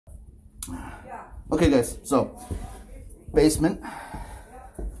Okay guys, so basement.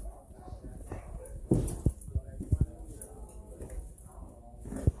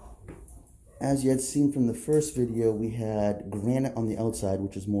 As you had seen from the first video, we had granite on the outside,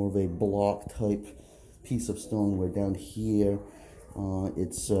 which is more of a block type piece of stone, where down here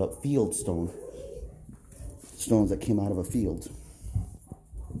it's field stone. Stones that came out of a field.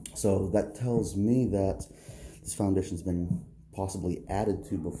 So that tells me that this foundation's been possibly added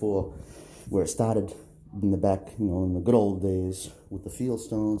to before, where it started in the back, you know, in the good old days with the field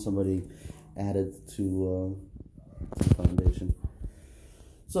stone. Somebody added to the foundation.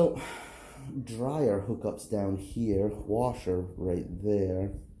 So dryer hookups down here, washer right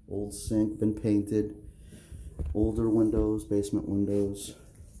there, old sink, been painted, older windows, basement windows.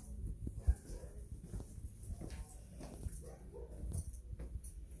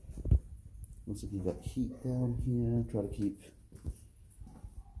 Looks like you got heat down here. Try to keep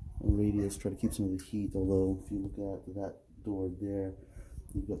a radius, try to keep some of the heat, although if you look at that door there,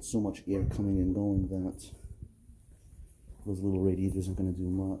 you've got so much air coming and going that those little radiators aren't going to do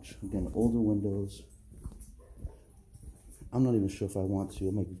much. Again, older windows. I'm not even sure if I want to.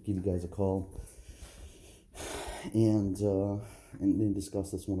 I might give you guys a call and then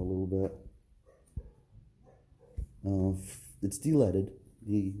discuss this one a little bit. It's de-leaded,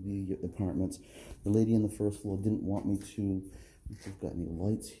 the apartments. The lady on the first floor didn't want me to, if I've got any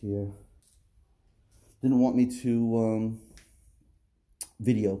lights here, didn't want me to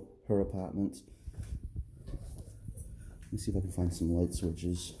video her apartment. Let me see if I can find some light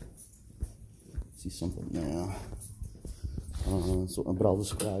switches. See something now. But I'll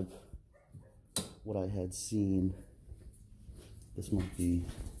describe what I had seen. This might be.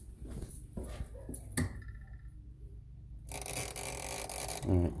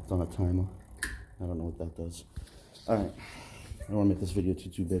 Alright, it's on a timer. I don't know what that does. Alright, I don't want to make this video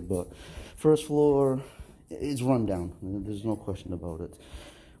too big, but first floor is run down. There's no question about it.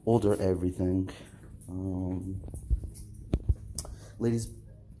 Older everything. Ladies,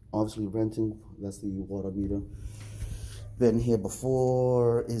 obviously renting. That's the water meter. Been here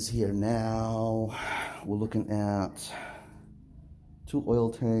before, is here now. We're looking at 2 oil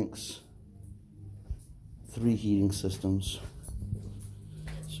tanks, 3 heating systems.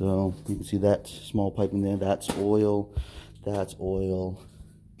 So you can see that small pipe in there, that's oil,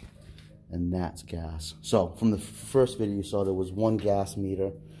 and that's gas. So from the first video you saw, there was 1 gas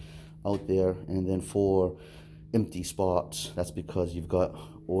meter out there, and then 4 empty spots. That's because you've got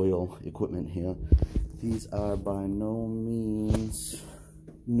oil equipment here. These are by no means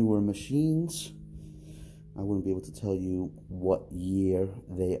newer machines. I wouldn't be able to tell you what year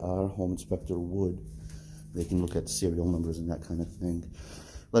they are. Home inspector would. They can look at serial numbers and that kind of thing.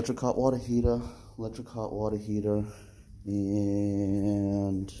 Electric hot water heater,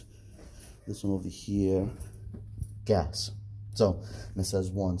 and this one over here, gas. So, and it says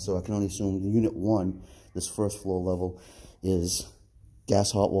 1, so I can only assume unit 1, this first floor level, is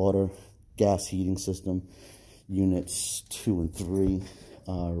gas hot water, gas heating system. Units 2 and 3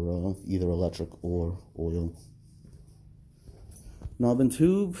 are either electric or oil. Knob and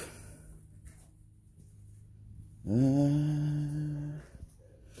tube.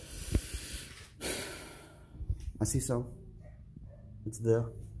 I see some. It's there.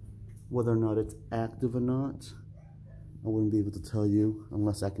 Whether or not it's active or not, I wouldn't be able to tell you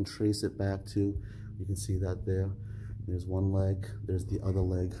unless I can trace it back to, you can see that there. There's one leg, there's the other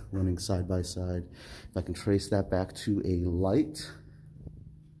leg running side by side. If I can trace that back to a light,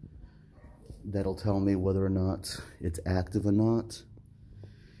 that'll tell me whether or not it's active or not.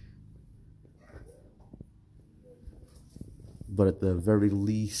 But at the very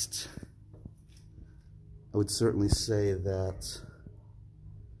least, I would certainly say that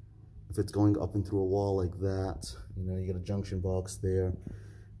if it's going up and through a wall like that, you know, you get a junction box there,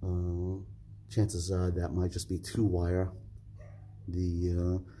 chances are that might just be 2-wire,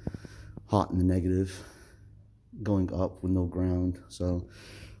 the hot and the negative going up with no ground. So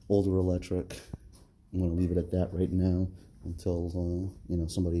older electric. I'm going to leave it at that right now until you know,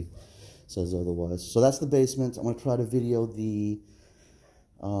 somebody says otherwise. So that's the basement. I'm going to try to video the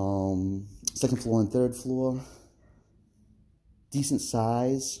 2nd floor and 3rd floor. Decent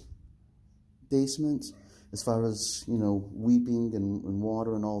size basement as far as, you know, weeping and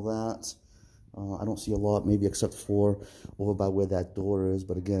water and all that. I don't see a lot, maybe except for over by where that door is.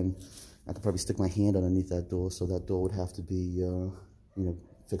 But again, I could probably stick my hand underneath that door, so that door would have to be, you know,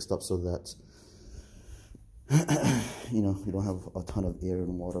 fixed up so that, you know, you don't have a ton of air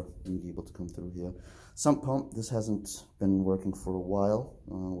and water being able to come through here. Sump pump, this hasn't been working for a while,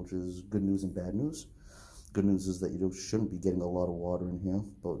 which is good news and bad news. Good news is that you shouldn't be getting a lot of water in here,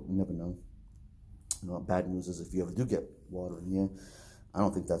 but you never know. Bad news is if you ever do get water in here, I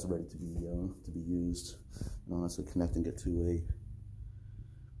don't think that's ready to be used. And honestly, connecting it to a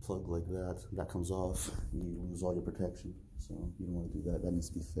plug like that comes off, you lose all your protection. So you don't want to do that. That needs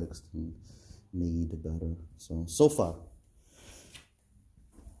to be fixed and made better. So far,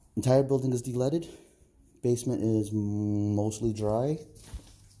 entire building is de-leaded. Basement is mostly dry.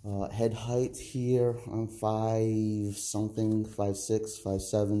 Head height here, I'm 5 something, 5'6",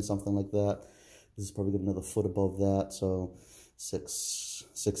 5'7", something like that. This is probably got another foot above that, so 6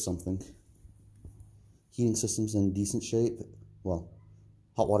 something. Heating system's in decent shape. Well,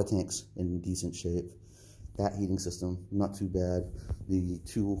 hot water tanks in decent shape. That heating system, not too bad. The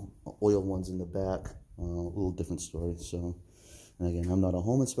 2 oil ones in the back, a little different story. So, and again, I'm not a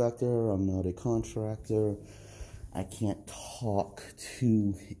home inspector, I'm not a contractor. I can't talk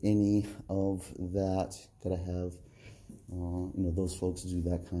to any of that. Gotta have, those folks do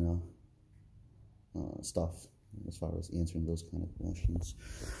that kind of stuff as far as answering those kind of questions.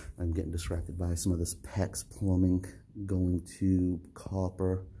 I'm getting distracted by some of this PEX plumbing going to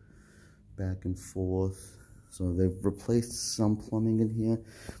copper back and forth. So they've replaced some plumbing in here,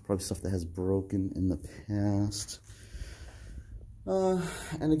 probably stuff that has broken in the past.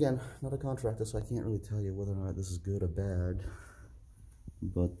 And again, not a contractor, so I can't really tell you whether or not this is good or bad.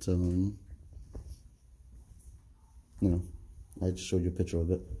 But, I just showed you a picture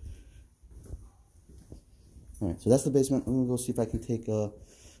of it. Alright, so that's the basement. I'm going to go see if I can take a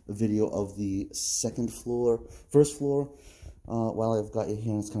video of the second floor. First floor, while I've got you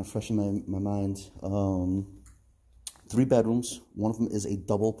here, it's kind of fresh in my mind. 3 bedrooms. One of them is a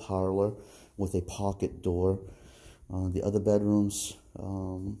double parlor with a pocket door. The other bedrooms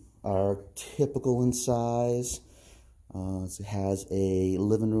are typical in size. It has a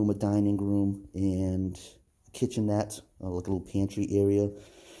living room, a dining room, and a kitchenette, like a little pantry area,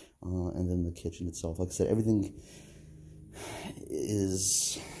 and then the kitchen itself. Like I said, everything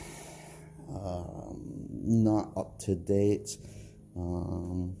is not up to date.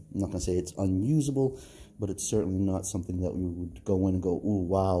 I'm not going to say it's unusable, but it's certainly not something that we would go in and go, ooh,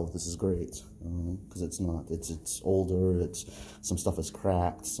 wow, this is great, because it's not. It's older. Some stuff is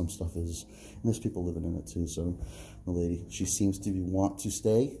cracked. Some stuff is, and there's people living in it too. So the lady, she seems to want to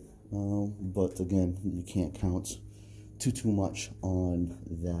stay, but again, you can't count too much on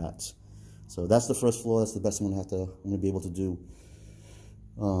that. So that's the first floor. That's the best I'm gonna be able to do,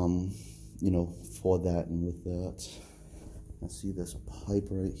 for that and with that. I see this pipe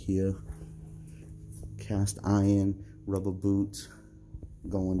right here. Cast iron, rubber boot,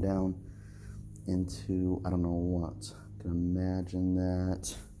 going down into, I don't know what. I can imagine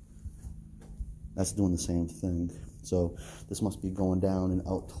that. That's doing the same thing. So this must be going down and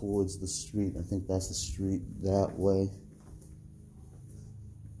out towards the street. I think that's the street that way.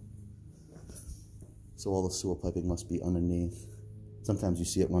 So all the sewer piping must be underneath. Sometimes you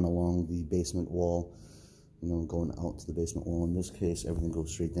see it run along the basement wall, going out to the basement wall. In this case, everything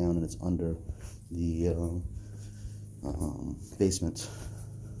goes straight down and it's under the basement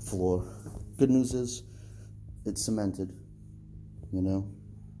floor. Good news is it's cemented,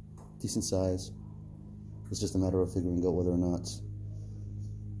 decent size. It's just a matter of figuring out whether or not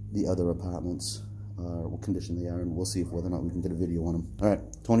the other apartments are what condition they are, and we'll see whether or not we can get a video on them. All right,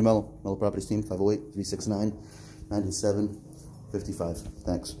 Tony Mello, Mello Properties Team, 508-369-9755.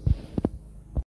 Thanks.